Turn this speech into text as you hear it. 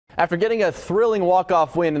After getting a thrilling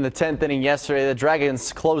walk-off win in the 10th inning yesterday, the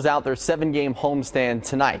Dragons close out their 7-game homestand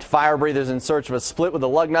tonight. Fire breathers in search of a split with the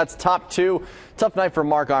Lugnuts. Top two. Tough night for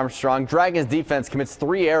Mark Armstrong. Dragons defense commits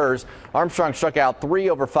 3 errors. Armstrong struck out 3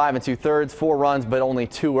 over 5 2/3, 4 runs, but only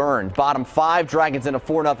 2 earned. Bottom 5, Dragons in a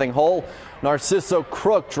 4-0 hole. Narciso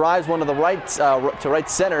Crook drives one to the right to right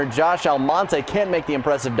center. Josh Almonte can't make the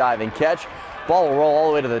impressive diving catch. Ball will roll all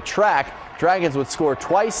the way to the track. Dragons would score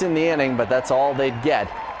twice in the inning, but that's all they'd get.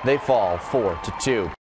 They fall 4-2.